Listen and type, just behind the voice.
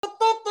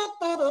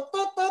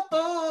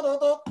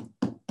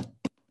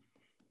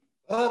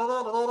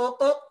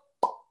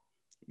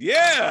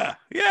Yeah.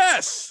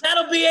 Yes.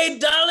 That'll be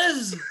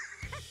 $8.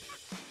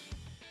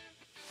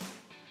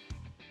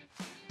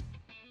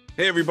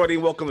 Hey, everybody.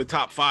 Welcome to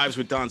Top Fives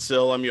with Don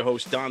Sill. I'm your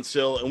host, Don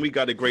Sill, and we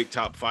got a great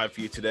top five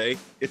for you today.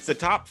 It's the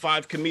top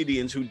 5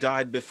 comedians who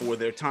died before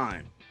their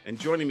time. And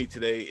joining me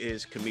today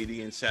is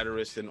comedian,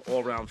 satirist, and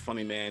all-around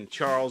funny man,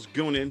 Charles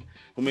Goonan,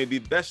 who may be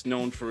best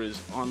known for his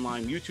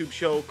online YouTube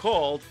show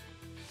called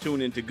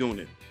Tune Into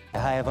Goonan.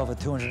 I have over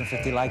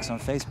 250 likes on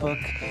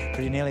Facebook,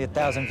 pretty nearly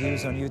 1,000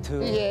 views on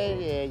YouTube.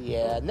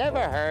 Yeah.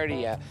 Never heard of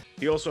you.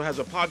 He also has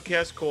a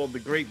podcast called The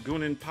Great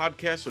Goonan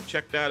Podcast, so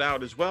check that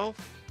out as well.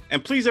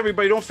 And please,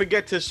 everybody, don't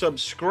forget to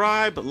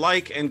subscribe,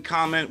 like, and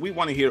comment. We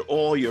want to hear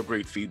all your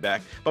great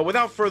feedback. But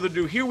without further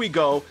ado, here we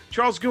go.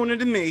 Charles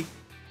Goonan and me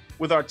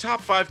with our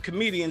top 5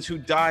 comedians who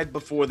died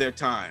before their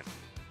time.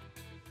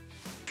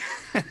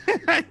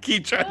 I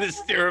keep trying to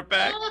steer it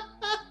back.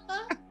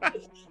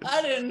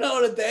 I didn't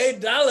know that the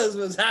 $8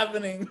 was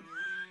happening.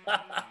 Go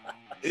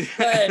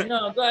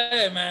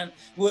ahead, man.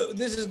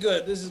 This is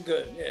good.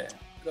 Yeah,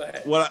 go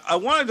ahead. Well, I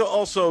wanted to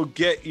also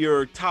get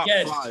your top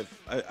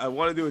 5. I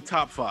want to do a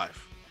top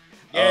 5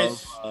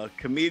 of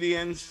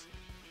comedians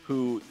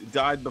who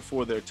died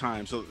before their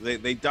time. So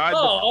they died.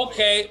 Oh,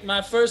 okay.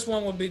 My first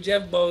one would be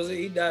Jeff Bozy.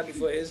 He died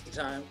before his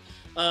time.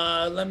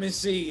 Let me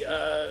see.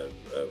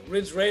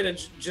 Rich Raider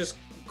just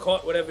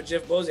caught whatever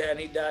Jeff Bozy had, and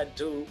he died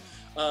too.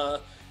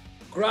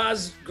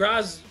 Graz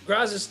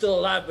is still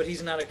alive, but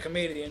he's not a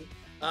comedian.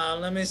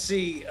 Let me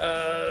see.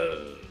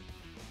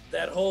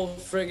 That whole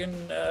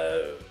friggin'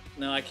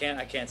 no, I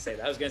can't say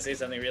that. I was gonna say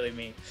something really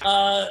mean.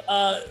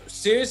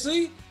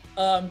 Seriously,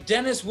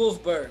 Dennis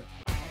Wolfberg.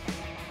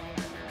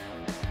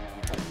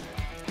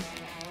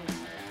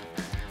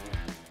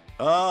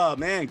 Oh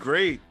man,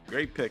 great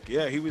pick.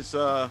 Yeah, he was.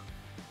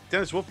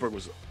 Dennis Wolfberg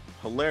was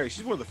hilarious.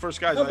 He's one of the first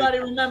guys. Nobody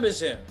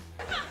remembers him.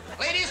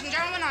 Ladies and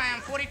gentlemen, I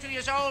am 42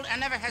 years old and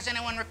never has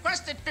anyone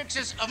requested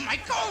pictures of my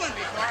colon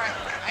before.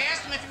 I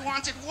asked him if he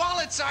wanted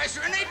wallet size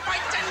or an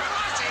 8x10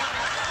 glossy.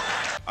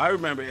 I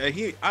remember I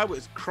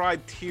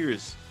cried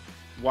tears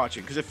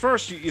watching, because at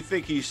first you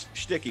think he's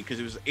shticky because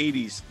it was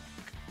 80s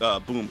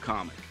boom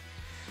comic.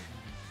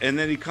 And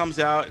then he comes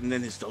out, and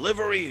then his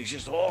delivery is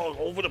just all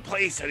over the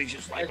place, and he's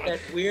just like that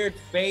weird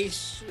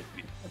face.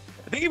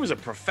 I think he was a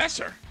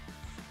professor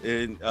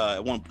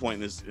at one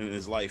point in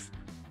his life.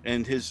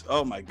 And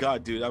oh my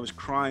God, dude, I was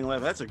crying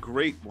laughing. That's a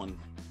great one.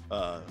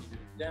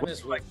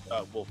 Dennis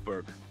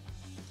Wolfberg.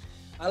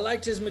 I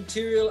liked his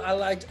material.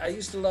 He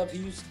used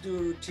to do a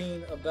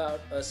routine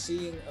about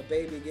seeing a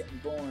baby getting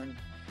born.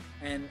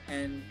 And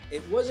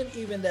it wasn't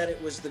even that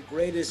it was the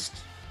greatest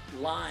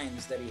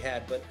lines that he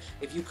had, but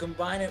if you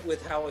combine it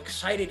with how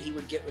excited he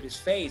would get with his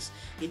face,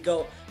 he'd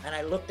go, and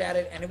I looked at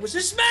it and it was a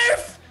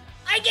Smurf!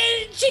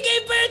 She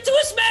gave birth to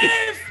a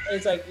Smurf!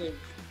 It's like,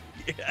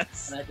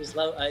 yes. And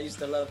I used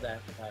to love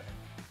that about him.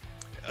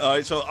 All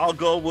right, so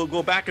we'll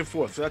go back and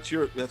forth. So that's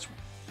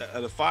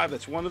out of 5,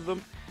 that's one of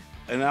them.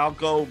 And I'll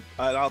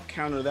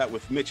counter that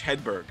with Mitch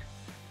Hedberg.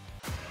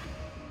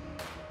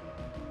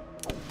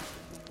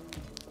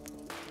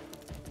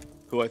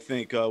 Who I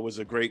think was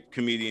a great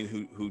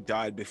comedian who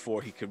died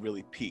before he could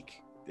really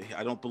peak.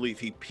 I don't believe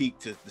he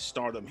peaked at the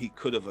stardom he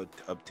could have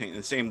obtained.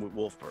 The same with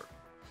Wolfberg.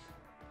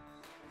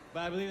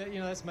 But I believe that,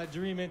 that's my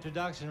dream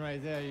introduction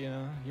right there,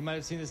 You might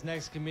have seen this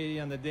next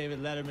comedian on the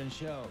David Letterman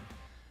show.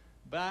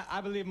 But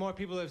I believe more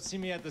people have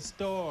seen me at the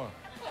store.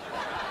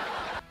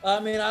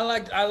 I mean, I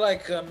like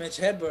Mitch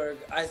Hedberg.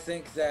 I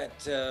think that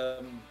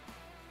the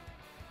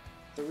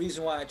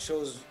reason why I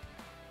chose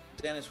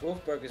Dennis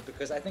Wolfberg is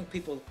because I think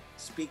people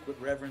speak with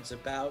reverence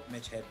about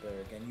Mitch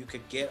Hedberg, and you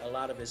could get a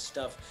lot of his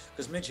stuff,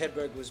 because Mitch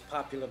Hedberg was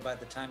popular by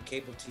the time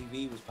cable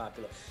TV was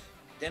popular.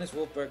 Dennis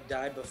Wolfberg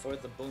died before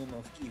the boom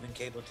of even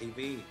cable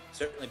TV,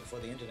 certainly before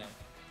the internet.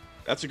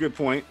 That's a good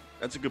point.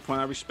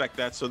 I respect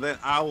that. So then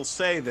I will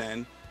say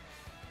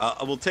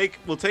we'll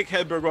take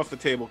Hedberg off the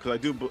table, because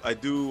I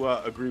do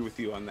agree with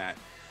you on that.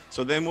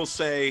 So then we'll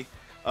say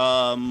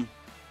Mike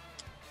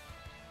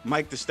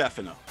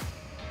DeStefano.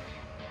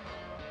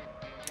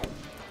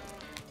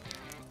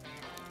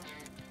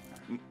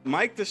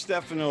 Mike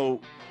DeStefano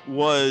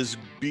was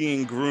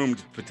being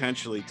groomed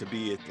potentially to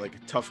be like a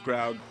tough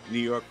crowd New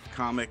York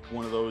comic,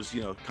 one of those,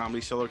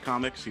 Comedy Cellar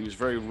comics. He was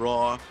very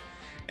raw,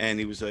 and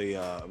he was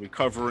a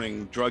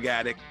recovering drug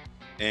addict,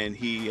 and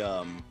he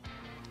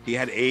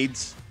had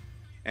AIDS,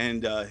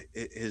 and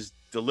his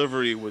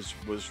delivery was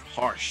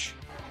harsh.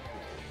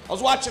 I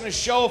was watching a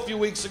show a few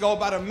weeks ago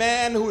about a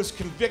man who was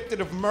convicted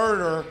of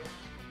murder.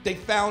 They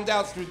found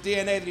out through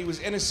DNA that he was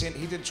innocent.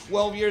 He did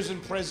 12 years in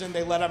prison.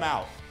 They let him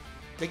out.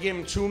 They gave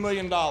him $2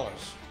 million.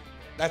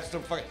 That's the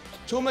fucking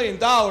 $2 million.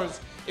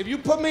 If you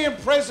put me in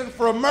prison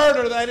for a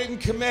murder that I didn't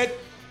commit,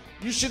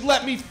 you should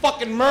let me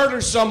fucking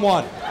murder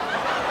someone.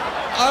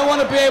 I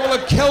want to be able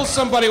to kill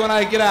somebody when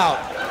I get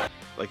out.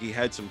 Like, he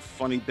had some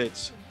funny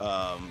bits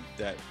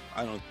that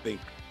I don't think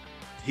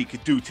he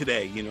could do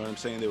today. You know what I'm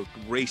saying? They were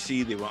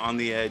racy. They were on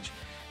the edge.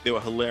 They were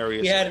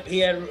hilarious. He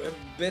had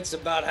bits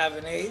about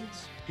having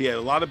AIDS. He had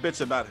a lot of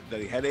bits about that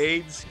he had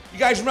AIDS. You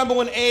guys remember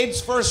when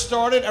AIDS first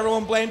started?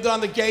 Everyone blamed it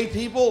on the gay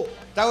people.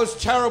 That was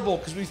terrible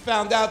because we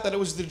found out that it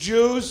was the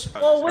Jews.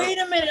 Oh, wait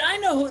a minute. I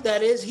know who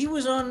that is. He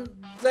was on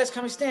Last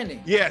Comic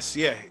Standing. Yes,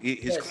 yeah.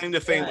 His claim to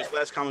fame was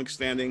Last Comic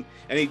Standing,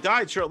 and he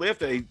died shortly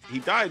after. He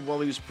died while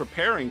he was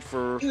preparing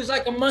for. He was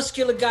like a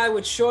muscular guy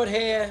with short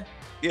hair.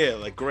 Yeah,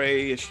 like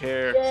grayish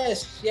hair.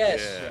 Yes.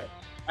 Yeah.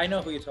 I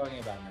know who you're talking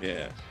about now.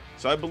 Yeah.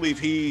 So I believe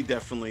he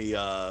definitely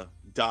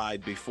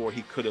died before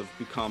he could have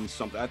become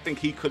something. I think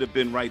he could have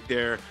been right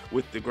there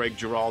with the Greg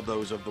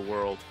Giraldos of the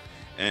world,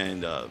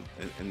 and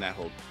that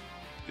whole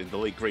the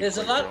late great. There's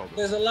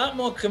a lot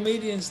more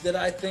comedians that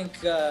I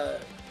think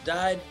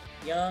died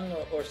young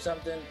or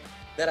something.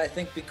 That I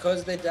think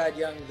because they died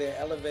young, they're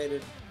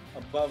elevated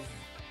above.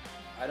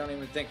 I don't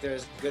even think they're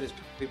as good as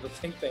people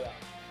think they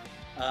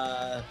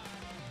are.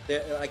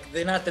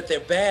 They're not that they're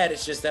bad.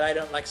 It's just that I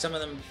don't like some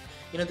of them.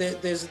 You know,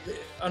 there's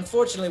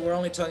unfortunately we're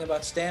only talking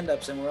about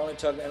stand-ups, and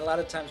and a lot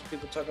of times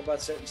people talk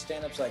about certain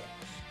stand-ups like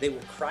they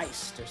were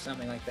Christ or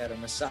something like that, or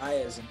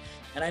messiahs,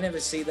 and I never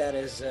see that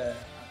as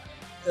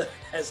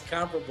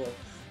comparable.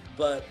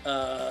 But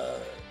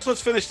so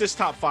let's finish this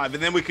top 5,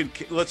 and then we could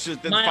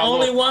my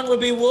only one would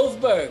be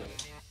Wolfberg.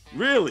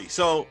 Really?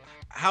 So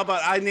how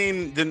about I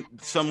name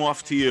some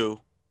off to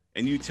you,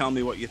 and you tell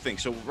me what you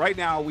think. So right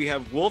now we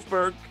have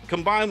Wolfberg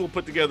combined. We'll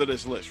put together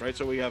this list, right?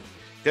 So we have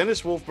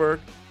Dennis Wolfberg.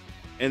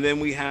 And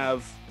then we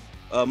have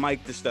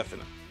Mike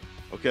DeStefano.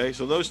 Okay,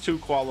 so those two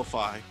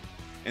qualify.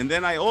 And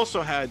then I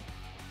also had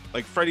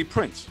like Freddie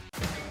Prinze.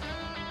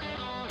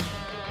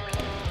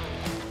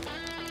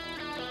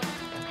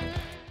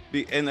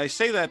 And I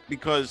say that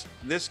because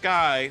this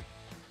guy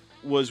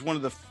was one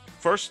of the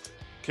first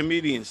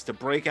comedians to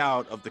break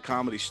out of the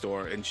Comedy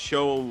Store and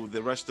show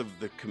the rest of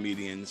the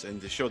comedians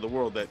and to show the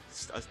world that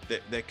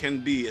there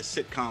can be a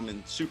sitcom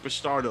and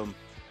superstardom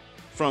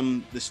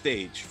from the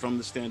stage, from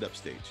the stand-up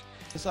stage.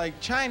 It's like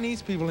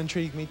Chinese people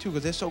intrigue me too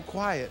because they're so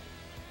quiet.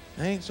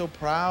 They ain't so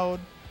proud.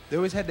 They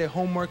always had their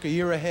homework a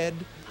year ahead.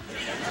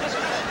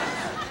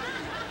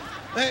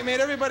 They made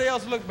everybody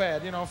else look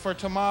bad, you know, for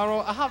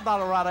tomorrow. I have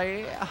that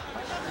already.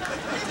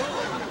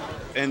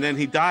 And then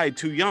he died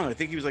too young. I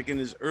think he was like in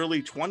his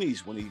early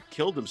 20s when he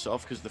killed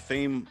himself because the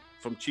fame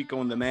from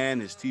Chico and the Man,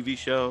 his TV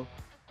show,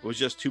 was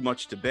just too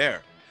much to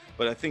bear.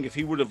 But I think if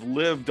he would have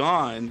lived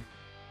on,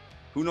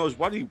 who knows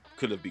what he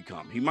could have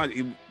become.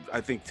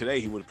 I think today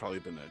he would have probably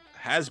been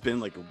has-been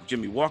like a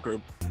Jimmy Walker.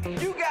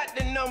 You got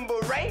the number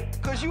right,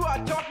 because you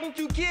are talking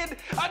to Kid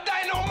a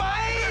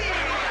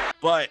Dynamite!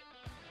 But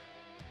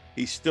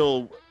he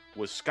still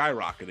was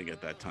skyrocketing at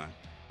that time.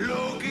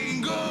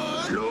 Looking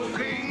good,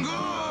 looking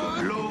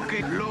good,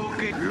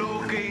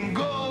 looking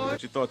good.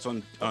 What's your thoughts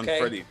on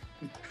Freddie?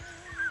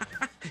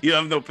 You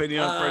have no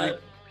opinion on Freddie?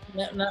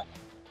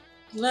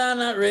 No,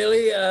 not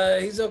really.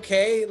 He's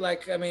okay.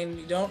 Like, I mean,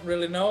 you don't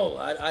really know.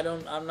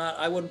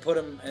 I wouldn't put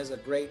him as a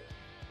great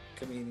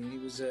comedian. He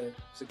was a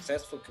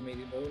successful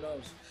comedian, but who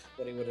knows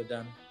what he would have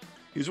done.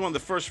 He was one of the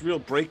first real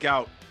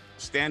breakout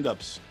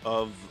stand-ups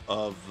of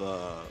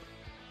the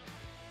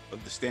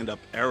stand-up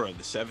era,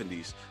 the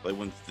 70s, like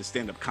when the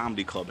stand-up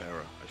comedy club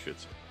era, I should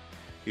say.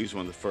 He was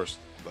one of the first,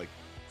 like,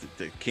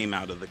 that came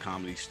out of the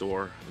Comedy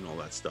Store and all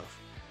that stuff.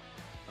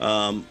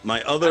 I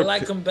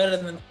like him better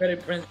than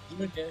Freddie Prinze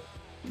Jr.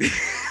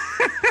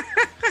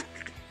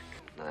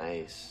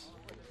 Nice.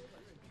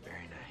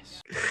 Very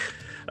nice.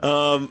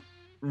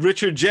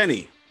 Richard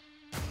Jeni.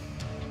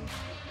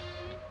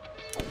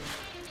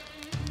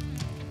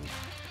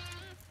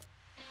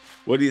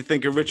 What do you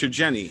think of Richard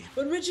Jeni?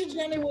 But Richard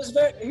Jeni was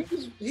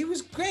he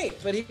was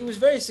great, but he was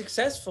very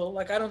successful.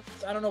 Like I don't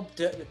know,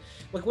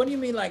 like what do you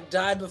mean like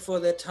died before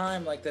their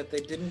time, like that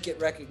they didn't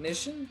get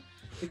recognition?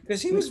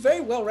 Because he was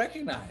very well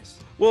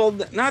recognized. Well,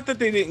 not that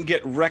they didn't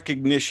get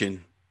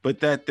recognition, but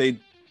that they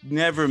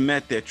never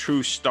met their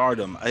true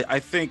stardom. I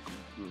think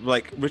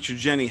like Richard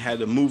Jeni had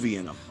a movie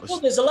in him. Well,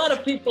 there's a lot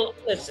of people,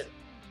 listen,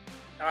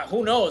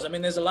 who knows? I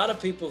mean, there's a lot of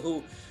people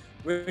who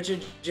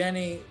isn't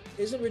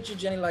Richard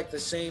Jeni like the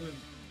same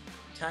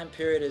time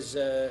period as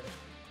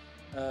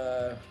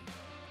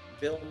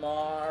Bill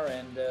Maher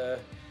and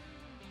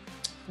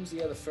who's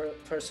the other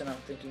person I'm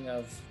thinking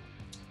of?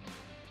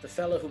 The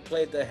fellow who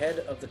played the head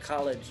of the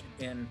college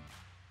in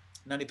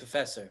Nutty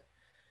Professor.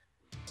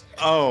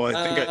 Oh,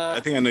 I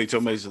think I know you're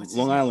talking about. He's a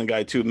Long Island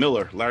guy too.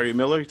 Larry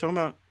Miller. You talking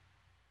about?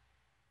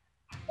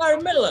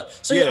 Larry Miller.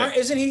 So yeah.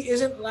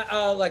 Isn't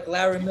like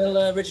Larry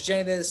Miller, Richard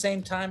Jeni, they're the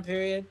same time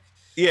period?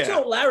 Yeah.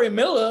 So Larry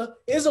Miller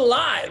is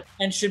alive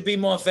and should be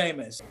more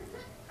famous.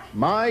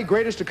 My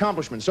greatest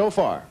accomplishment so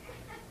far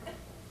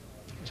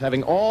is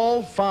having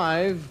all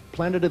 5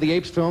 Planet of the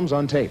Apes films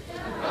on tape.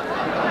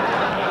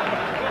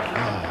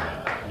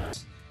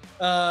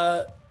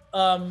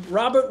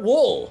 Robert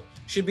Wool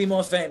should be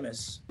more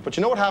famous. But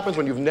you know what happens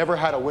when you've never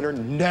had a winner?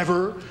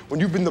 Never. When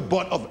you've been the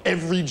butt of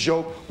every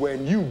joke,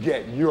 when you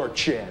get your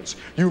chance,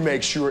 you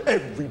make sure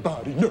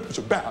everybody knows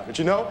about it,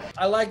 you know?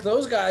 I like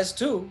those guys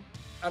too.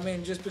 I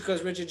mean, just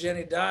because Richard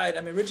Jeni died,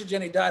 I mean, Richard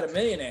Jeni died a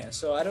millionaire,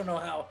 so I don't know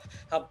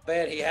how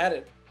bad he had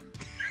it.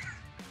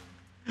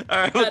 All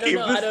right, I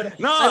don't know.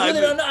 No, I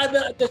really don't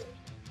know.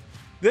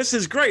 This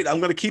is great. I'm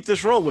going to keep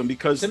this rolling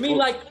because to me,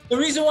 like the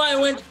reason why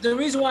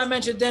I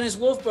mentioned Dennis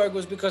Wolfberg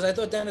was because I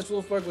thought Dennis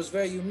Wolfberg was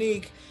very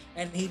unique,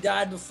 and he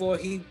died before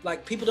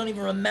people don't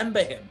even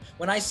remember him.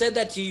 When I said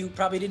that to you,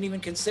 probably didn't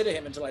even consider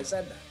him until I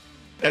said that.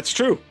 That's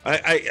true.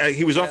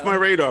 He was off my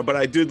radar, but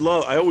I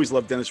always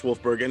loved Dennis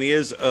Wolfberg, and he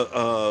is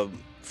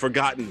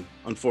forgotten,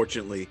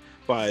 unfortunately,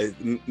 by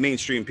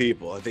mainstream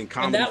people. I think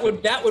comedy.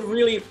 And that would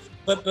really,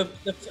 but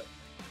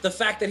the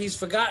fact that he's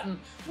forgotten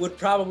would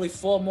probably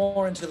fall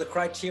more into the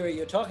criteria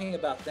you're talking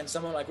about than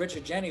someone like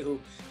Richard Jeni, who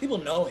people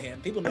know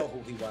him, people know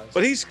who he was.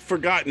 But he's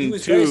forgotten too. He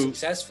was very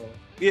successful.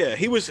 Yeah,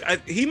 he was.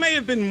 He may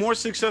have been more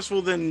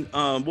successful than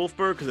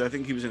Wolfberg because I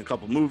think he was in a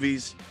couple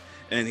movies,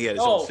 and he had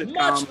his own sitcom.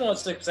 Much more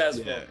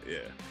successful. Yeah.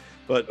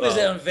 But he was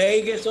in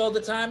Vegas all the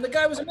time. The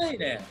guy was a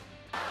millionaire.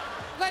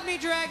 Let me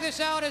drag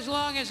this out as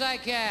long as I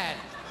can.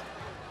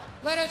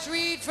 Let us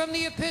read from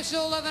the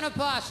Epistle of an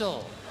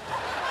Apostle.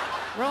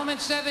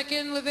 Romans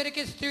 7,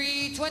 Leviticus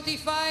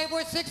 3:25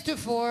 or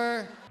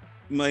 6-4.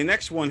 My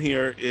next one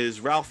here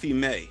is Ralphie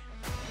May.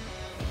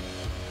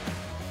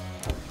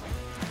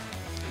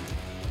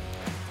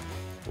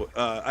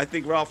 I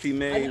think Ralphie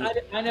May.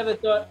 I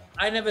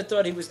never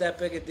thought he was that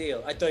big a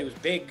deal. I thought he was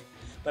big,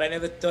 but I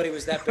never thought he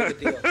was that big a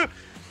deal.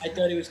 I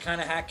thought he was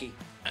kind of hacky.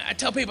 I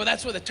tell people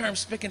that's where the term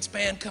spick and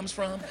span comes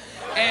from.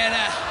 And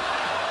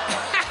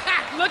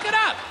look it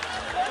up.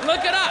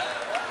 Look it up.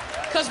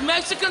 Because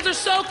Mexicans are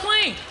so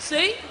clean.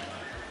 See?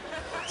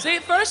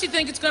 At first you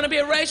think it's going to be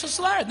a racial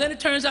slur. Then it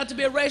turns out to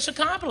be a racial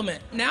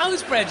compliment. Now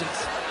who's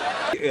prejudiced?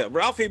 Yeah,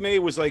 Ralphie May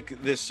was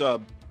like this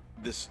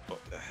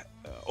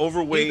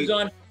overweight.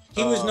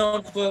 He was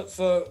known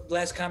for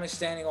Last Comic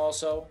Standing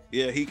also.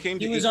 Yeah, he came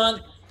to...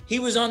 He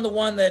was on the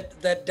one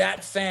that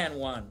Dat Fan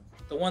won.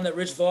 The one that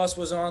Rich Voss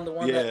was on, the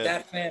one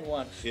that Fan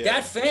won. Yeah.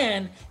 Dat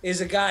Fan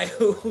is a guy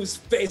who's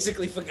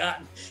basically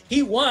forgotten.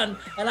 He won,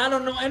 and I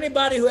don't know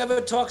anybody who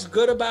ever talks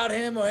good about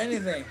him or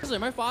anything.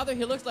 My father,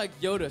 he looks like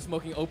Yoda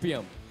smoking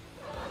opium.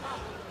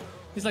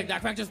 He's like,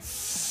 Dak Fang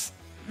just,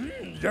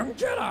 young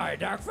Jedi,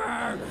 Dak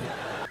Fang.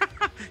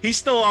 He's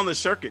still on the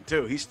circuit,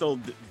 too. He's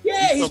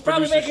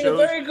probably making a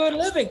very good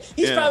living.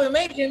 He's probably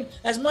making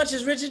as much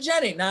as Richard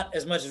Jeni. Not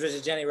as much as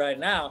Richard Jeni right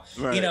now,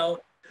 you know.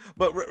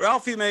 But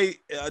Ralphie May,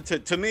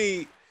 to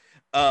me,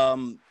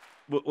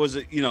 was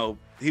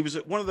he was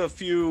one of the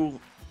few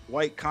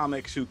white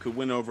comics who could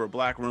win over a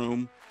black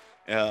room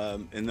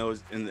in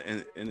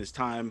his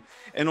time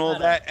and all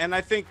that. And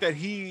I think that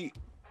he.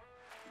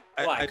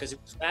 Why? Because he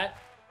was fat?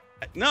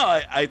 No,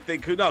 I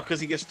think because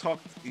he just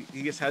talked.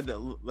 He just had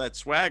that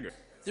swagger.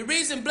 The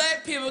reason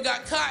black people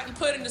got caught and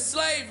put into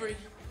slavery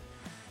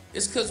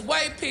is because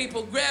white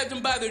people grabbed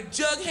them by their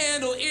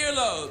jug-handle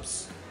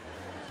earlobes.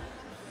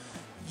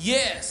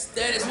 Yes,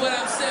 that is what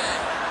I'm saying.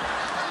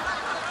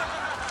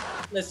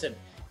 Listen,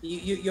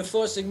 you're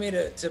forcing me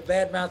to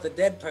badmouth a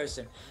dead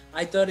person.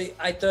 I thought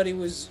he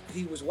was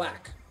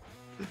whack.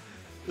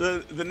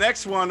 The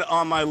next one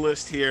on my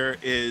list here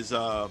is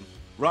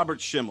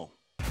Robert Schimmel.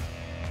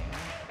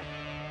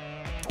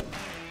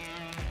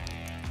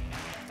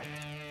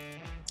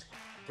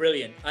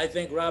 Brilliant. I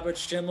think Robert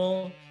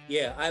Schimmel.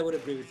 Yeah, I would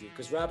agree with you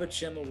because Robert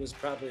Schimmel was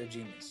probably a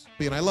genius.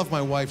 And I love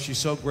my wife, she's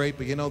so great,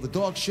 but the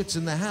dog shits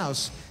in the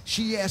house.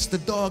 She asked the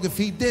dog if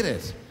he did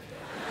it.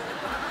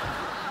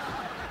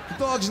 The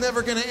dog's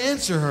never gonna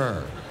answer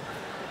her.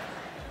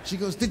 She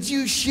goes, did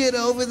you shit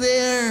over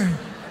there?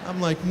 I'm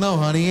like, no,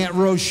 honey, Aunt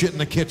Rose shit in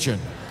the kitchen.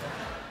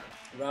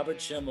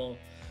 Robert Schimmel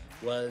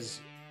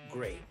was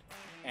great.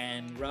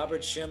 And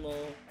Robert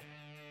Schimmel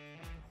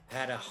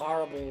had a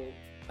horrible,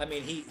 I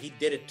mean, he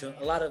did it to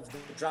a lot of the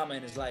drama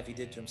in his life he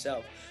did to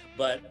himself,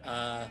 but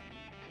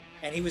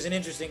and he was an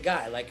interesting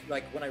guy. Like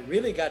when I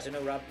really got to know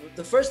Robert,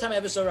 the first time I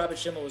ever saw Robert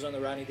Schimmel was on the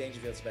Rodney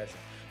Dangerfield special.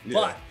 Yeah.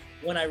 But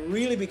when I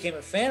really became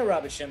a fan of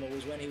Robert Schimmel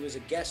was when he was a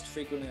guest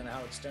frequently on the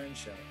Howard Stern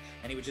show,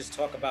 and he would just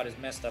talk about his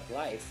messed up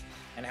life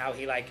and how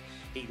he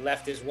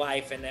left his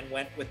wife and then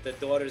went with the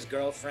daughter's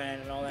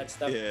girlfriend and all that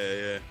stuff.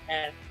 Yeah.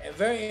 And a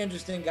very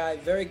interesting guy,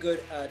 very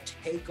good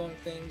take on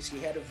things. He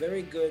had a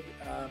very good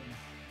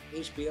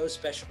HBO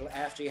special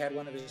after he had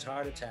one of his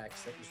heart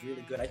attacks that was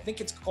really good. I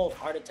think it's called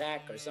Heart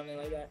Attack or something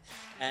like that.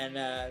 And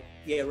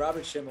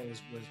Robert Schimmel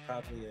was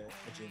probably a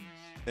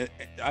genius.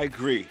 I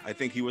agree. I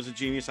think he was a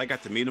genius. I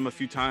got to meet him a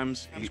few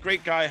times. He's a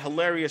great guy,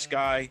 hilarious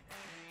guy.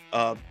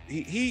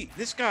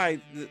 This guy,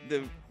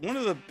 one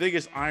of the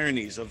biggest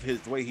ironies of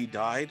the way he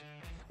died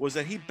was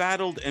that he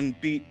battled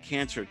and beat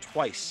cancer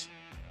twice.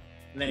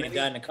 And then he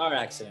died in a car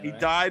accident. He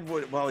died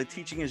while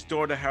teaching his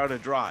daughter how to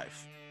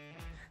drive.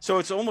 So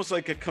it's almost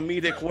like a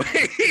comedic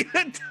way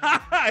to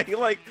die.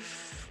 Like,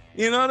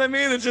 you know what I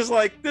mean? It's just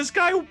like this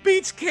guy who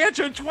beats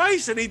cancer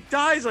twice and he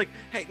dies like,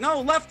 hey,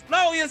 no, left,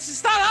 no, yes,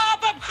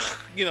 stop,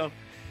 you know.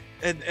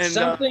 And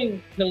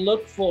something to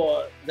look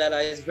for that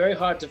is very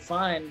hard to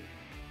find.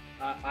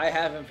 I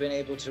haven't been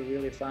able to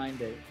really find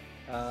it.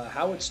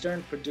 Howard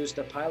Stern produced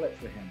a pilot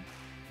for him.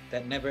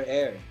 that never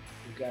aired.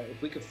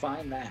 If we could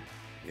find that,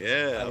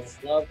 Yeah. I would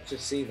love to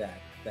see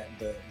that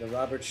the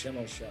Robert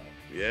Schimmel show.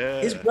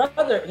 Yeah. His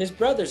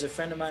brother's a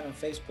friend of mine on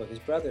Facebook. His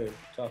brother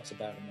talks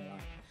about him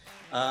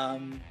a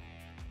lot.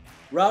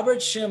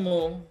 Robert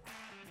Schimmel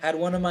had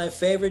one of my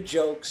favorite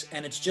jokes,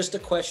 and it's just a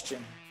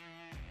question.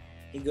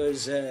 He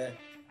goes,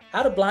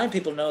 how do blind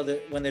people know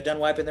that when they're done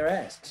wiping their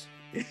ass?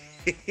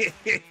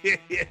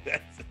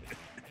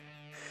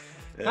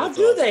 How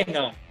do they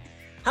know?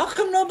 How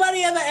come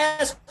nobody ever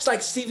asks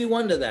like Stevie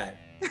Wonder that?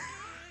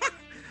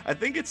 I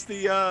think it's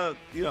the,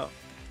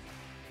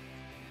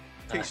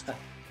 taste.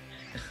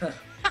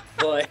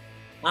 Boy,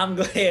 I'm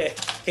glad.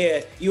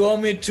 Here, you owe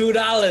me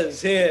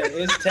 $2. Here,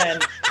 here's 10.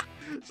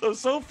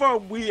 So far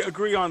we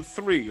agree on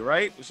 3,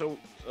 right? So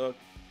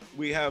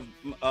we have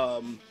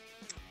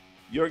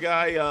your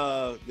guy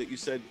that you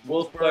said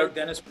Wolfberg,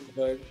 Dennis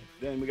Wolfberg.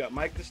 Then we got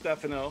Mike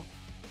DeStefano,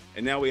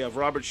 and now we have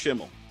Robert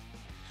Schimmel.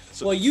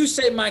 So, well, you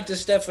say Mike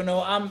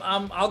DeStefano.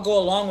 I'll go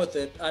along with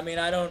it. I mean,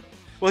 I don't.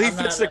 Well, he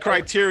fits the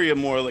criteria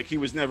more. Like he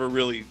never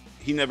really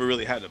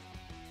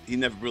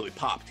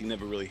popped. He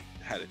never really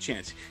had a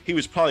chance. He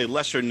was probably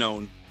lesser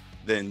known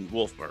than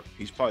Wolfberg.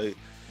 He's probably,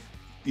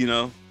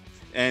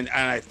 and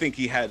I think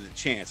he had a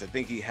chance. I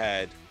think he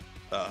had,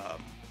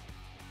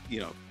 he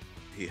was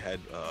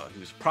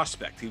a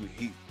prospect.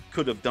 He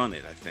could have done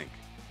it. I think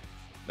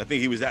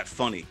he was that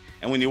funny.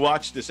 And when you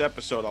watch this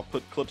episode, I'll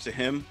put clips of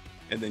him,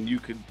 and then you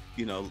could,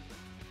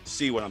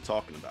 see what I'm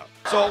talking about.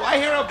 So I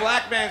hear a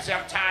black man say,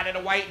 I'm tired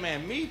of the white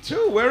man. Me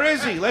too. Where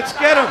is he? Let's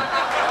get him.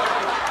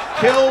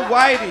 Kill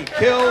Whitey.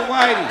 Kill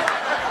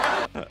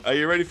Whitey. Are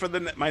you ready for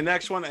my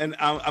next one? And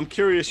I'm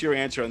curious your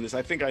answer on this.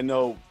 I think I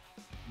know,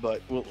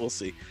 but we'll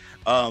see.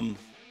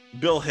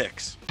 Bill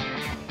Hicks.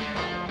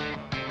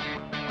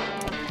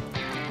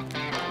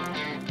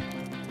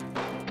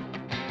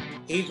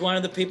 He's one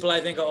of the people I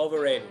think are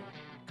overrated,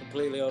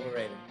 completely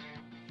overrated.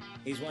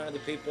 He's one of the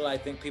people I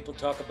think people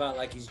talk about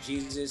like he's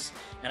Jesus,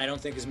 and I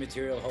don't think his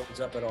material holds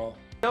up at all.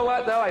 You know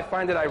what, though? I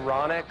find it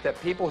ironic that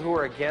people who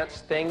are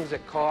against things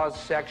that cause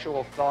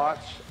sexual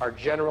thoughts are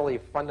generally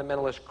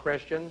fundamentalist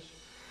Christians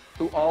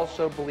who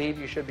also believe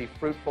you should be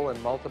fruitful and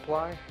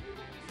multiply.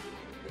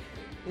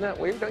 Isn't that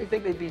weird? Don't you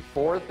think they'd be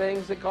for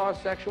things that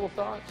cause sexual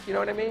thoughts? You know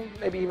what I mean?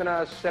 Maybe even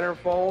a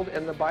centerfold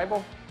in the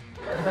Bible?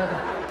 I don't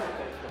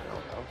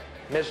know.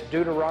 Miss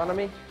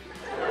Deuteronomy?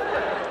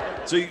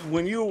 So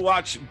when you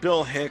watch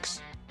Bill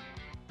Hicks,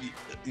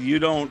 you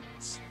don't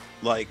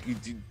like,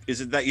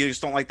 is it that you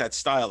just don't like that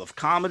style of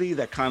comedy,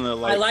 that kind of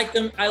like...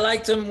 I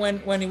liked him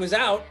when he was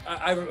out.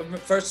 I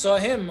first saw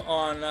him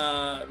on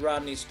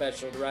Rodney's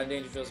special, the Rodney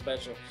Dangerfield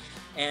special.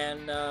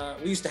 And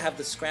we used to have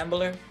the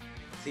Scrambler,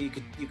 so you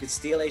could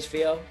steal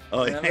HBO.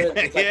 Oh, remember?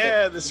 Like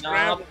yeah, the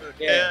Scrambler.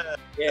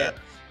 Yeah.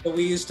 But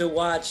we used to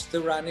watch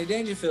the Rodney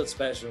Dangerfield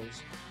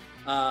specials.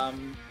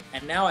 And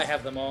now I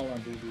have them all on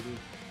DVD.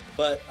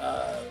 But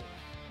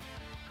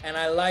and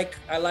I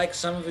like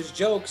some of his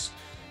jokes,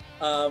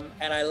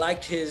 and I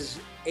liked his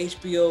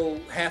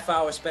HBO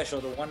half-hour special,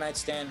 the One Night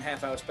Stand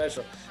half-hour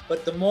special.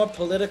 But the more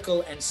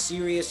political and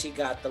serious he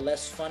got, the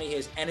less funny he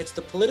is. And it's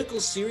the political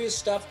serious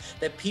stuff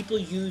that people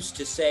use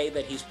to say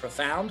that he's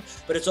profound,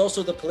 but it's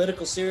also the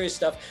political serious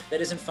stuff that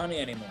isn't funny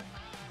anymore.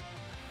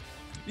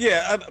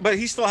 Yeah, but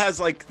he still has,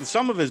 like,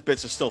 some of his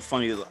bits are still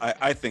funny,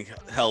 I think,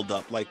 held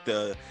up. Like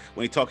when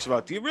he talks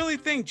about, do you really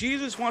think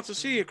Jesus wants to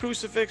see a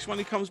crucifix when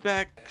he comes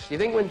back? Do you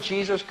think when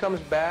Jesus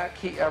comes back,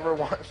 he ever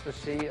wants to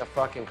see a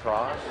fucking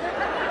cross?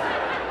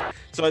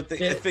 So I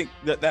think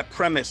that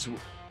premise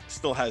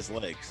still has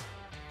legs.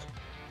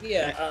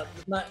 Yeah,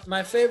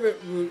 my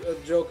favorite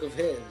joke of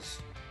his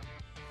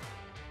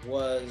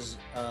was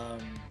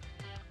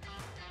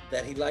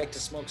that he liked to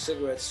smoke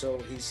cigarettes, so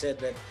he said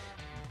that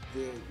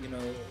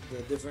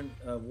the different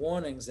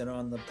warnings that are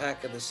on the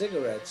pack of the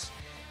cigarettes,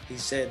 he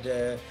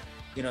said,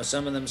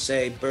 some of them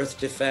say birth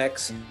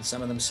defects and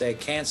some of them say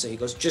cancer. He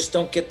goes, just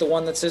don't get the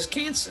one that says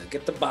cancer.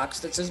 Get the box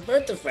that says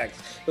birth defects.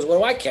 He goes, what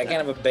do I care? I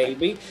can't have a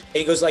baby. And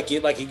he goes, like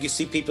you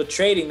see people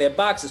trading their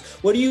boxes.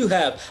 What do you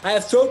have? I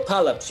have throat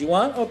polyps. You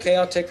want? Okay,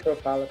 I'll take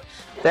throat polyps.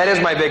 That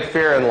is my big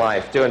fear in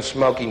life, doing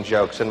smoking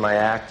jokes in my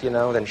act,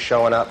 then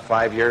showing up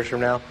 5 years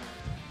from now.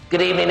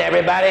 Good evening,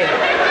 everybody.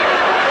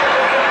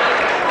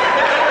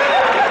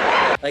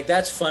 Like,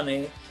 that's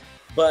funny,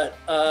 but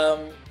I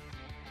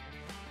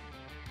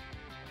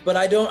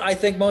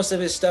think most of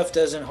his stuff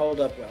doesn't hold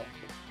up well.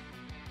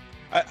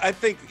 I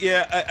think,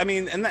 yeah, I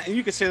mean, and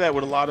you could say that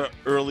with a lot of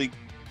early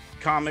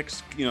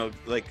comics,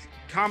 like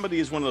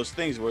comedy is one of those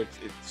things where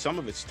some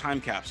of it's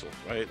time capsule,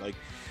 right? Like,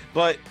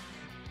 but.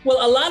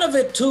 Well, a lot of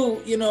it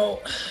too,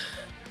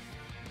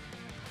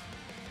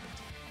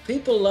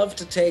 people love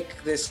to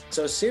take this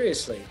so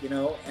seriously,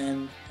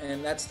 and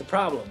that's the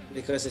problem,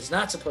 because it's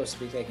not supposed to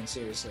be taken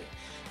seriously.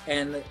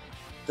 And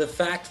the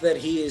fact that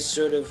he is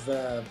sort of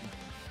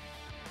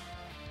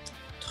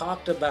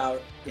talked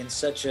about in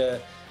such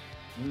a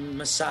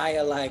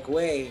Messiah-like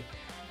way,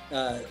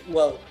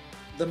 well,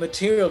 the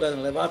material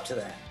doesn't live up to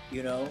that,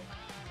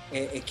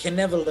 It can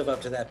never live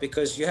up to that,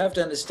 because you have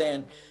to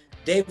understand,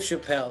 Dave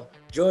Chappelle,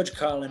 George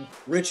Carlin,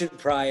 Richard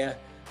Pryor,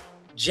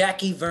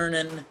 Jackie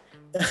Vernon,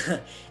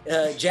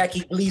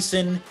 Jackie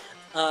Gleason,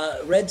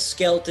 Red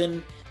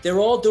Skelton. They're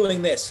all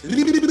doing this.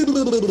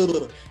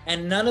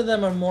 And none of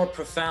them are more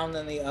profound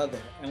than the other.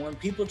 And when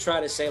people try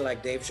to say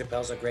like Dave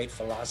Chappelle's a great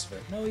philosopher,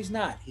 no, he's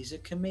not. He's a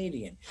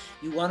comedian.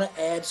 You want to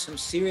add some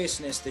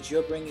seriousness that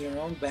you're bringing your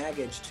own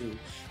baggage to.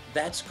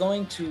 That's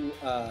going to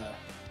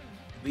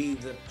be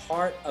the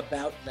part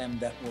about them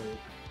that will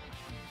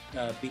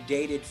be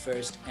dated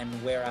first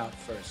and wear out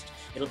first.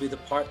 It'll be the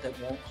part that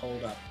won't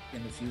hold up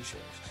in the future.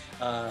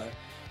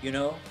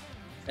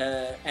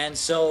 And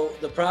so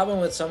the problem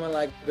with someone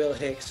like Bill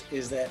Hicks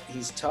is that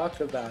he's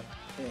talked about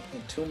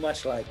in too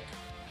much like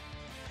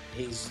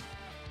he's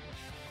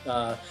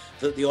the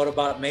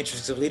Autobot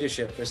Matrix of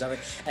Leadership or something,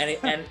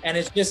 and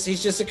it's just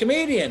he's just a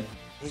comedian.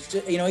 He's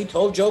just, he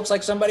told jokes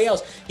like somebody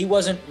else. He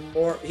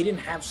didn't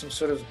have some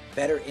sort of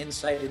better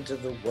insight into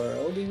the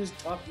world. He was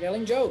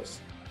telling jokes.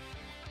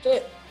 That's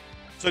it.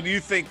 So do you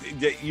think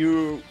that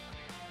you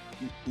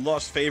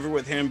lost favor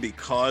with him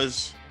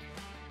because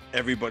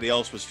everybody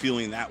else was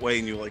feeling that way,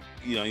 and you're like,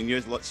 and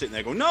you're sitting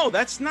there going, no,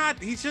 that's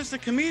not, he's just a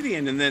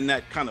comedian, and then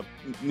that kind of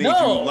made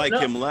you like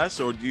him less,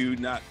 or do you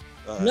not?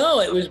 No,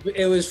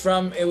 it was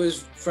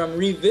from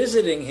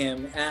revisiting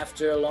him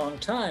after a long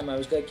time. I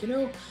was like,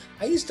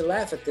 I used to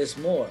laugh at this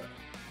more.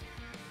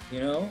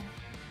 Do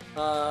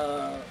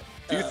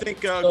you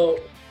think?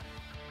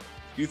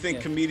 You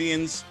think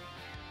comedians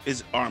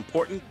are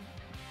important?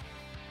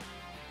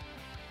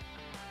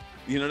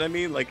 You know what I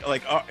mean? Like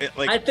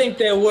I think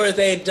they're worth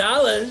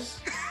 $8.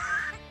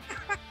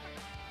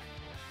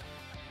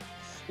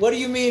 What do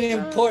you mean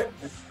important?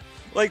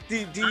 Like, do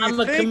you I'm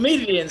think, a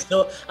comedian,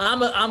 so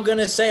I'm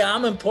gonna say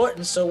I'm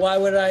important. So why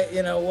would I?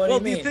 What do you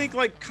mean? Do you think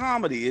like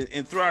comedy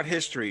and throughout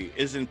history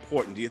is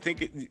important? Do you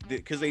think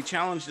because they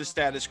challenge the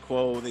status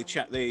quo, they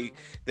challenge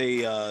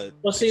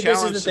this is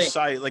the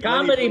society. thing. Like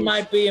comedy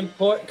might be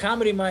important.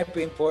 Comedy might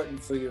be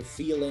important for your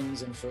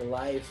feelings and for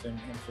life and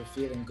for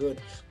feeling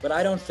good. But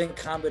I don't think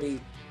comedy,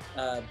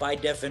 by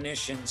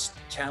definition,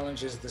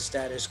 challenges the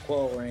status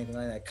quo or anything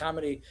like that.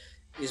 Comedy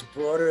is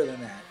broader than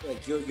that.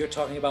 Like you're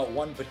talking about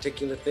one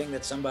particular thing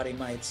that somebody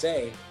might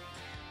say,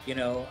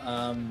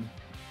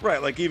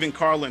 right? Like even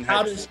Carlin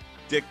had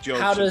dick jokes.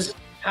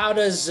 How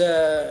does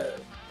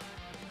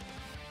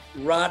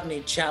Rodney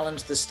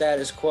challenge the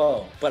status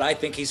quo? But I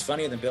think he's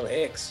funnier than Bill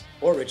Hicks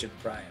or Richard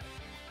Pryor.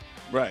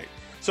 Right.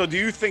 So do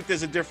you think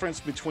there's a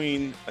difference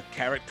between a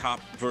Carrot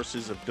Top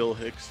versus a Bill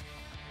Hicks?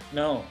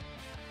 No.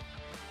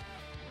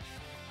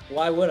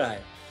 Why would I?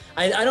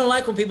 I don't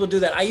like when people do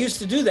that. I used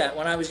to do that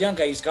when I was young.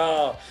 I used to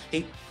go,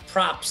 he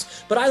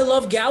props. But I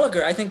love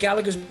Gallagher. I think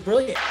Gallagher's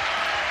brilliant.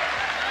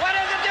 What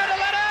does it do to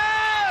let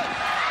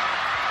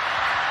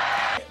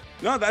up?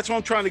 No, that's what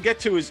I'm trying to get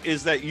to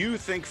is that you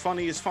think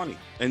funny is funny.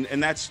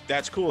 And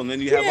that's cool. And then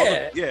you have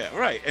other,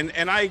 right.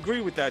 And I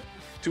agree with that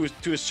to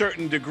a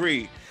certain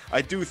degree.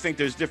 I do think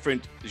there's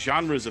different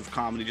genres of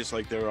comedy, just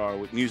like there are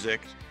with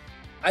music.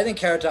 I think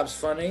Carrot Top's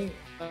funny.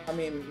 I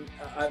mean,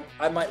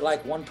 I might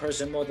like one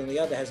person more than the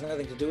other. It has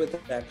nothing to do with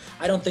that.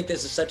 I don't think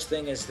there's a such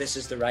thing as this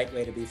is the right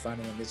way to be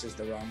funny and this is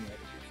the wrong way to be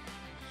funny.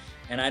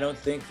 And I don't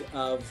think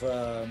of,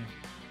 there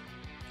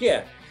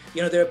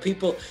are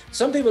people,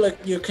 some people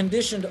you're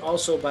conditioned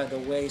also by the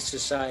way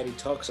society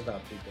talks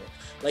about people.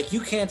 Like you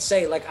can't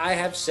say, like I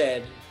have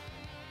said,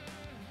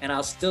 and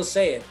I'll still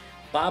say it,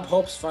 Bob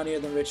Hope's funnier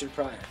than Richard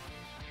Pryor.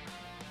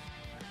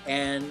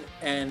 And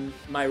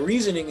my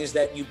reasoning is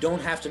that you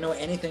don't have to know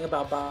anything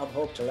about Bob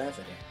Hope to laugh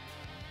at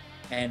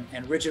him.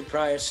 And Richard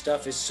Pryor's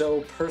stuff is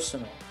so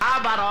personal.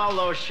 How about all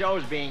those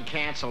shows being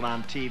canceled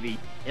on TV?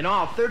 In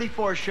all,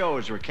 34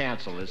 shows were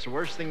canceled. It's the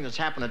worst thing that's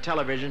happened to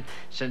television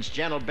since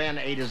Gentle Ben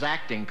ate his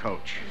acting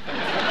coach.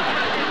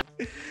 All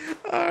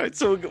right,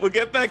 so we'll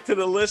get back to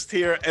the list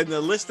here. And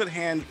the list at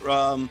hand,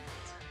 I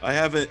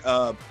have it,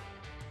 the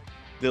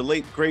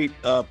late, great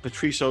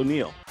Patrice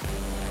O'Neal.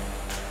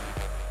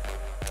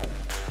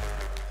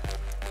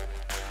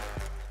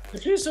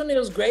 Patrice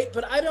O'Neal's great,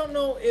 but I don't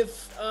know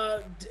if,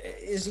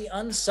 is he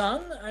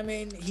unsung? I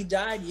mean, he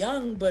died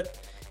young, but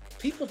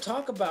people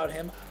talk about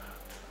him.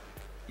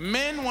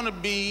 Men want to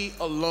be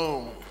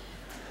alone,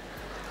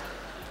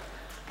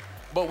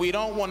 but we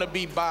don't want to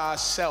be by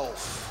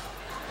ourselves.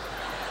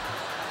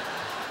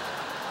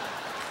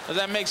 Does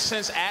that make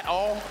sense at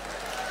all?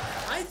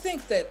 I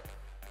think that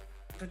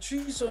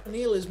Patrice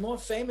O'Neal is more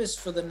famous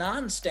for the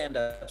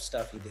non-stand-up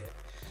stuff he did.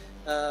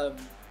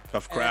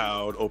 Tough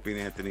Crowd, Opie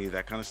and Anthony,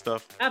 that kind of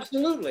stuff.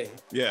 Absolutely.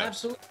 Yeah.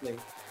 Absolutely.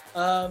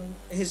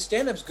 His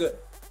stand-up's good.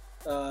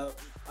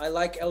 I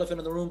like Elephant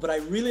in the Room, but I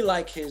really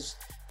like his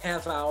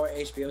half-hour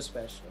HBO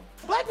special.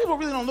 Black people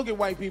really don't look at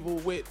white people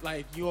with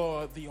like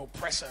you're the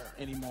oppressor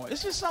anymore.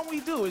 It's just something we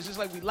do. It's just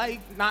like we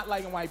like not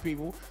liking white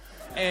people,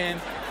 and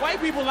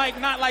white people like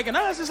not liking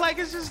us.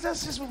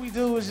 That's just what we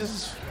do. It's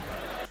just.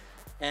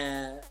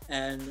 And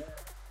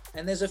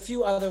there's a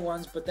few other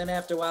ones, but then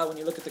after a while, when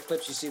you look at the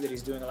clips, you see that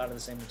he's doing a lot of the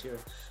same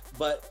material.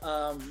 But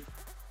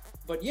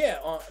yeah,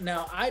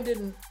 now I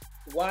didn't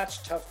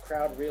watch Tough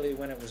Crowd really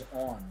when it was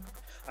on.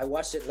 I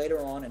watched it later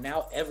on, and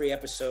now every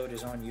episode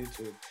is on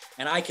YouTube,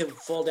 and I can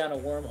fall down a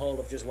wormhole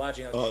of just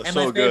watching it. Oh, and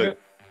so good.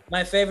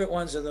 My favorite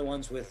ones are the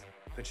ones with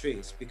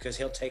Patrice, because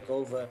he'll take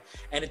over,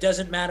 and it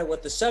doesn't matter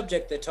what the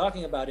subject they're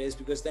talking about is,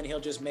 because then he'll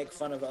just make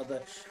fun of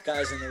other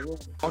guys in the room.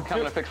 Don't tell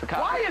me to fix the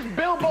cop. Why is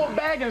Bilbo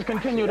Baggins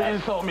continue to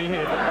insult me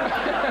here?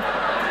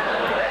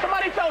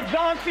 Somebody tell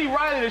John C.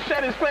 Reilly to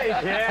shut his face.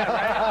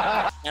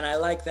 Yeah, right. And I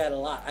like that a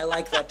lot. I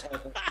like that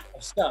type of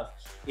stuff,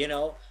 you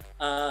know,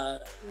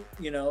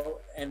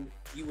 and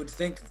you would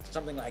think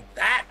something like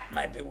that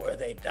might be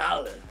worth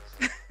 $8.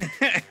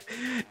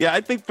 Yeah,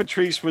 I think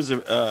Patrice was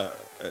a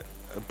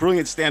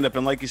brilliant stand-up,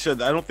 and like you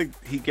said, I don't think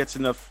he gets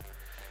enough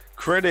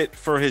credit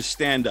for his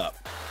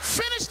stand-up.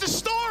 Finish the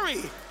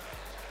story.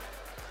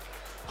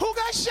 Who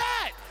got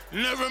shot?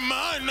 Never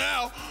mind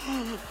now.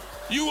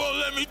 You won't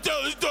let me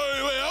tell the story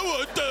the way I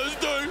want to tell the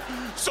story,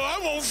 so I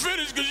won't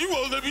finish because you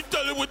won't let me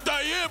tell it with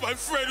Diane, my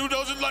friend who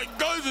doesn't like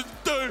guns and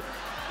stuff.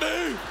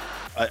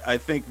 I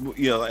think,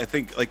 I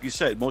think, like you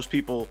said, most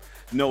people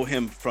know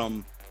him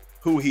from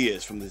who he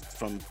is,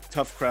 from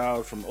Tough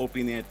Crowd, from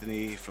Opie and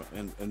Anthony,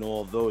 and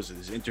all of those,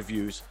 his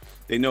interviews.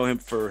 They know him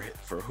for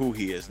who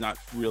he is, not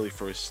really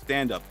for his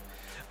stand-up.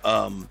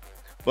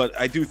 But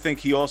I do think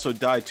he also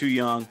died too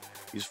young.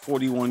 He's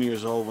 41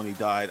 years old when he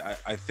died.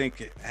 I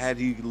think had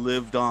he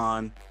lived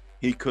on,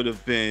 he could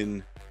have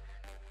been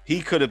the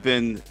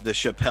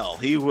Chappelle.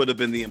 He would have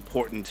been the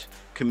important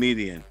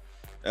comedian.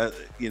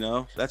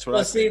 That's what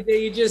I think.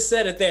 See, you just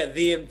said it there,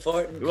 the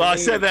important. Well, I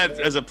said that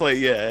as a play.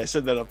 Yeah, I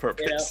said that on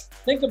purpose.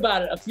 Think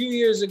about it. A few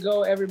years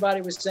ago,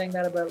 everybody was saying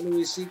that about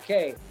Louis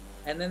C.K.,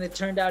 and then it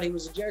turned out he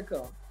was a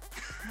jerko.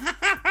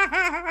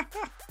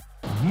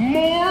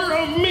 More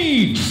of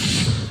me.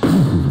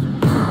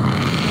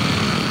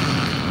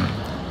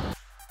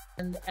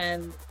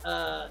 And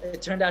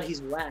it turned out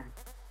he's whack,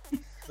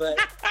 but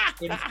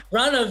in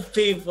front of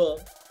people.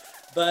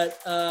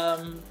 But I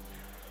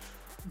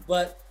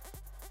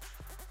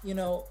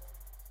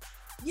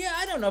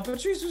don't know.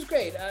 Patrice was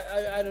great.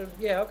 I don't.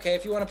 Yeah, okay.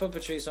 If you want to put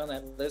Patrice on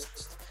that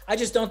list, I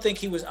just don't think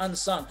he was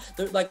unsung.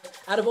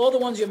 Out of all the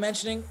ones you're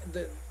mentioning,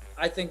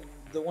 I think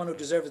the one who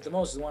deserved it the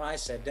most is the one I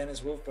said, Dennis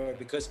Wolfberg,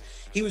 because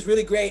he was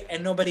really great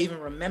and nobody even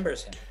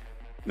remembers him.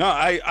 No,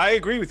 I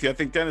agree with you. I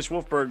think Dennis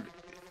Wolfberg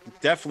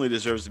definitely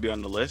deserves to be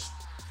on the list,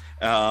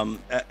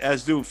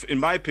 as do, in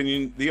my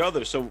opinion, the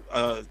others. So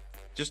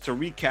just to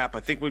recap, I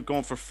think we're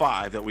going for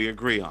 5 that we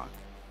agree on,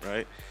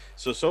 right?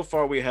 So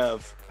far we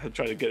have, I'm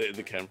trying to get it in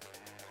the camera.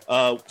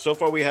 So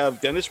far we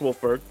have Dennis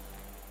Wolfberg,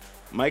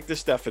 Mike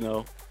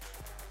DeStefano,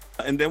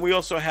 and then we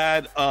also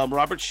had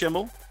Robert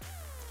Schimmel,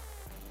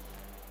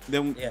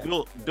 then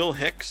Bill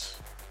Hicks.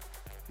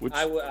 Which,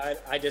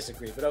 I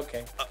disagree, but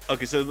okay.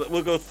 Okay, so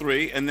we'll go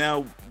 3, and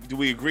now do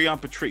we agree on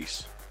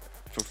Patrice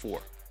for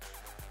 4?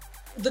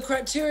 The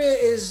criteria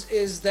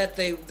is that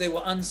they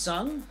were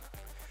unsung.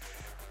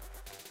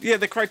 Yeah,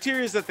 the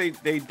criteria is that they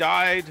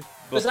died before.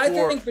 Because I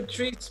think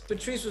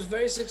Patrice was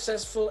very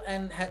successful,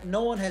 and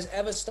no one has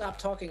ever stopped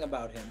talking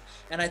about him.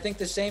 And I think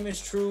the same is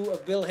true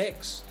of Bill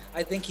Hicks.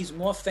 I think he's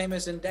more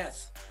famous in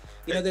death.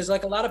 There's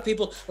like a lot of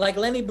people like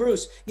Lenny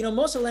Bruce.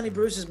 Most of Lenny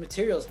Bruce's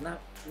materials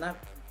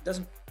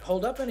doesn't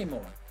hold up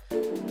anymore.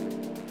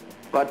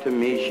 But to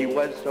me, she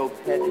was so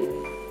petty.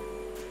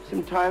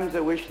 Sometimes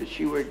I wish that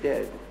she were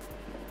dead.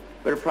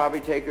 But it'd probably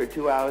take her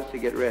 2 hours to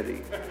get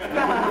ready.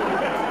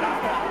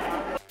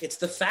 It's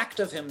the fact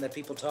of him that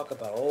people talk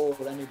about. Oh,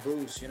 Lenny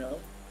Bruce,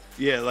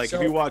 Yeah, if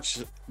you watch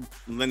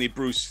Lenny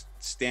Bruce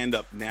stand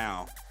up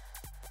now,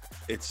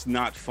 it's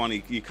not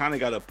funny. You kind of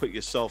got to put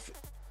yourself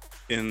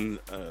in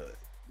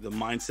the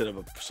mindset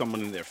of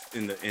someone in the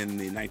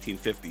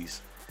 1950s.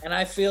 And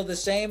I feel the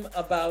same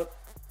about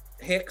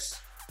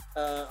Hicks.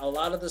 A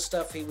lot of the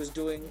stuff he was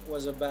doing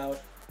was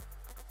about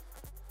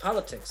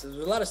politics. There was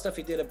a lot of stuff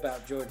he did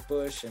about George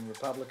Bush and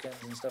Republicans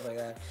and stuff like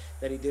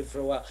that he did for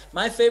a while.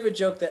 My favorite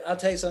joke I'll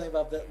tell you something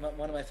about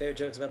one of my favorite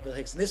jokes about Bill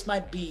Hicks. And this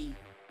might be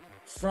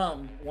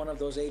from one of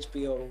those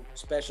HBO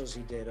specials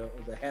he did, or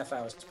the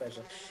half-hour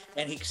special.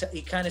 And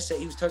he kind of said,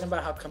 he was talking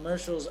about how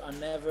commercials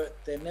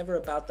they're never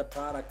about the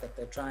product that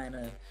they're trying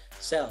to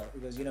sell.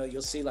 Because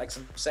you'll see like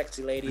some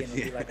sexy lady and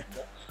it'll be like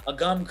a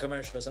gum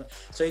commercial or something.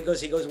 So he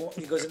goes in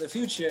the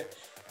future,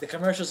 the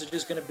commercials are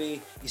just going to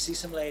be, you see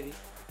some lady,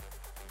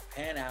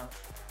 pan out,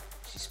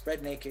 she's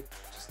spread naked,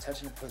 she's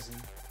touching a pussy,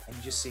 and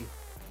you just see,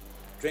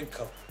 drink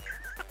Coke.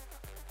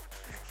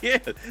 Yeah,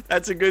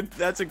 that's a great.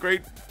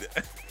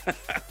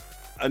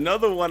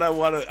 Another one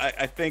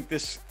I think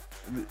this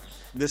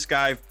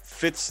guy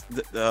fits,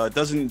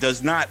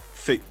 does not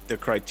fit the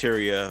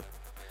criteria,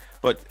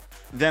 but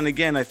then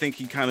again, I think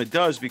he kind of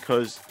does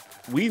because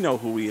we know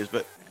who he is.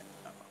 But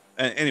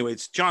anyway,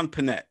 it's John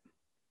Pinette.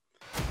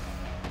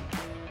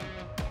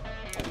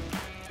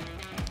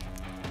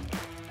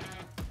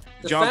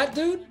 The fat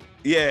dude?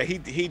 Yeah,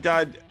 he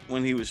died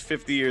when he was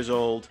 50 years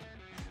old.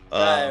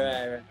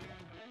 Right.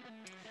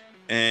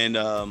 And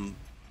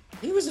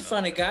he was a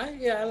funny guy.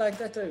 Yeah, I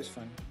thought he was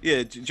funny.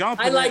 Yeah, John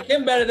Pinette. I like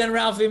him better than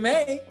Ralphie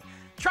May.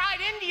 Tried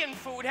Indian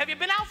food. Have you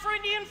been out for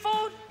Indian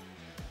food?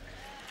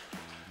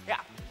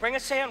 Yeah. Bring a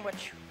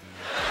sandwich.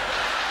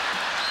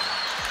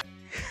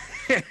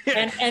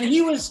 and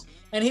he was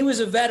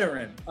a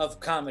veteran of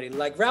comedy.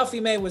 Like Ralphie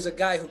May was a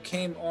guy who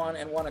came on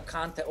and won a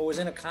contest or was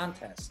in a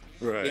contest.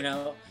 Right. You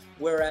know,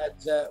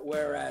 whereas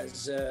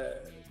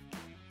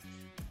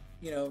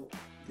you know,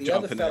 the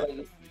John other Panette.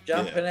 fellow,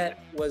 John Panette,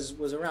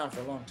 was around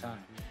for a long time.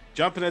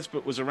 John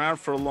Panette was around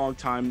for a long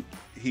time.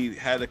 He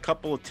had a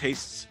couple of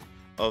tastes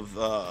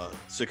of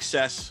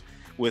success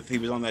with. He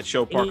was on that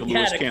show Parker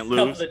Lewis Can't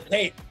Lose.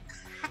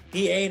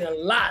 He ate a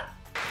lot.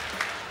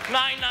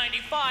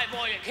 $9.95,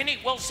 all you can eat.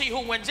 We'll see who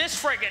wins this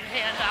friggin'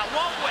 handout,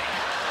 won't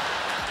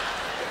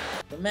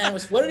we? The man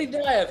was. What did he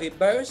die of? He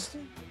burst.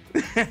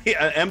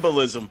 Yeah,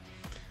 embolism.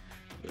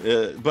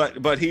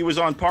 But he was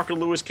on Parker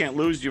Lewis Can't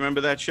Lose. Do you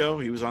remember that show?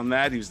 He was on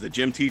that. He was the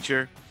gym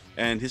teacher,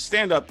 and his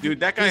stand-up, dude.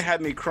 That guy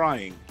had me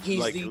crying.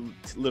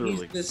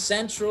 Literally. He's the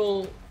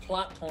central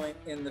plot point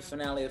in the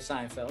finale of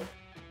Seinfeld.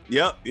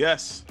 Yep.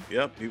 Yes.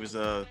 Yep. He was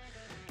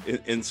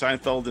in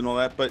Seinfeld and all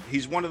that. But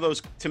he's one of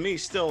those, to me,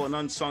 still an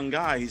unsung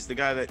guy. He's the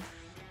guy that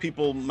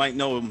people might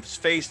know his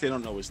face, they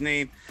don't know his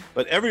name,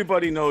 but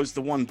everybody knows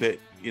the one bit.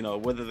 You know,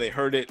 whether they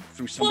heard it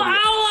through somebody.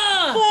 4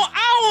 hour. 4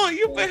 hour.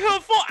 You've been here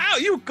 4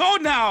 hours. You go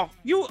now.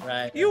 You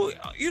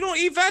don't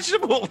eat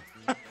vegetable.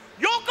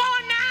 You go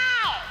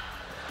now.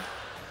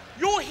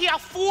 You here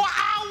 4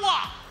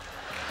 hour.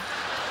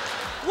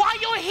 Why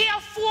you here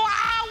 4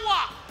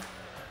 hour?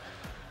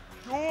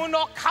 You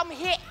not come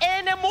here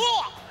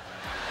anymore.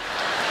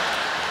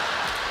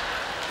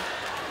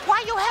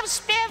 Why you have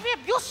spare rib?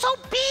 You're so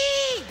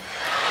big.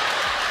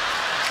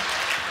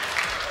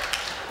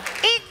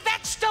 Eat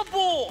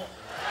vegetable.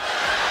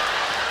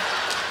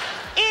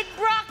 Eat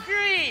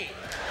broccoli.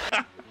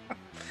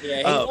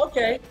 Yeah,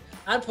 okay.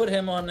 I'd put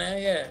him on there,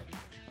 yeah.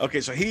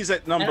 Okay, so he's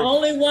at number. And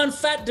only one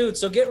fat dude,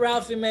 so get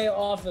Ralphie May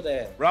off of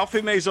there.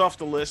 Ralphie May's off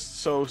the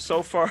list. So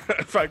far,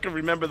 if I can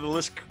remember the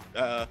list,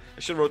 I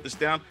should have wrote this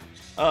down.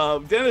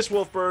 Dennis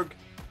Wolfberg,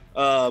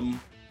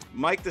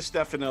 Mike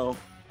DeStefano.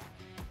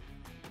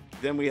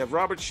 Then we have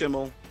Robert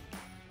Schimmel,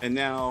 and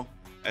now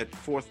at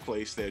fourth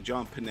place there,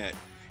 John Panette.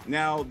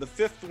 Now the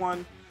fifth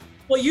one.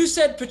 Well, you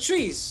said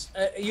Patrice.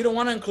 You don't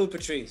want to include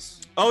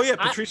Patrice. Oh yeah,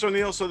 Patrice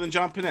O'Neal. So then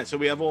John Panette. So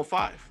we have all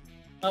five.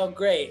 Oh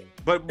great.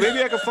 But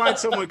maybe I can find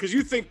someone because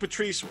you think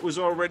Patrice was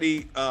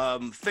already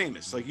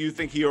famous. Like you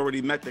think he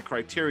already met the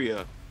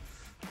criteria.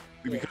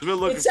 Because we're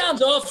looking. It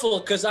sounds awful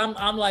because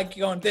I'm like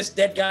going, this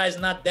dead guy is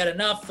not dead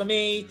enough for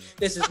me.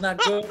 This is not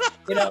good,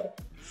 you know.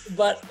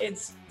 But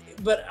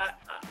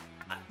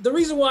the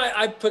reason why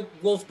I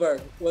put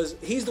Wolfberg was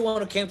he's the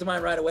one who came to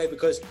mind right away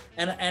because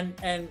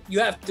and you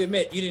have to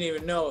admit you didn't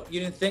even know,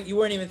 you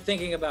weren't even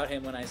thinking about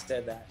him when I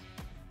said that.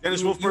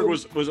 Dennis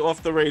Wolfberg was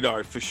off the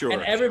radar for sure.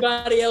 And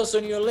everybody else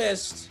on your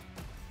list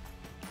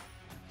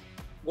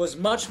was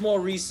much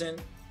more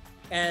recent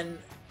and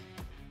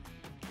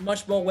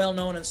much more well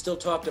known and still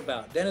talked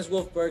about. Dennis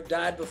Wolfberg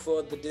died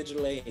before the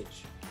digital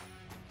age.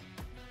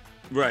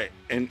 Right,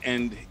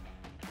 and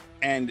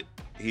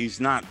he's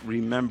not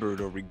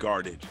remembered or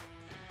regarded.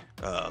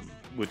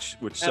 Which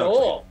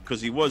sucks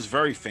because he was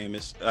very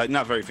famous,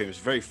 not very famous,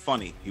 very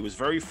funny. He was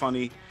very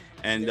funny,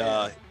 and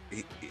I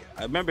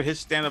remember his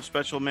stand-up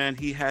special. Man,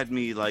 he had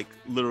me like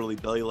literally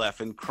belly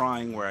laughing,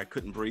 crying where I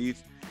couldn't breathe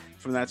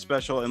from that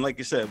special. And like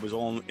you said, it was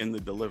all in the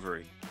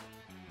delivery.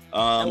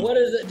 And what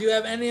is it? Do you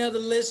have any other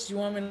lists? You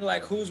want me to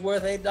like who's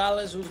worth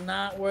 $8, who's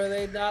not worth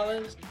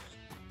 $8?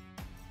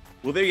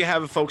 Well, there you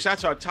have it, folks.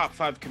 That's our top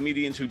 5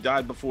 comedians who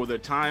died before their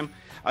time.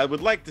 I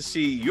would like to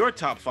see your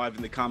top 5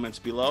 in the comments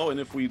below. And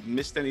if we've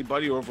missed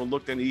anybody or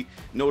overlooked any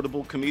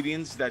notable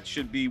comedians that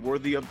should be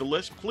worthy of the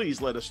list,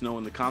 please let us know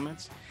in the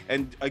comments.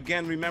 And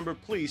again, remember,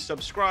 please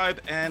subscribe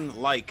and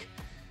like.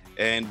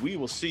 And we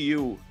will see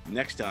you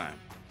next time.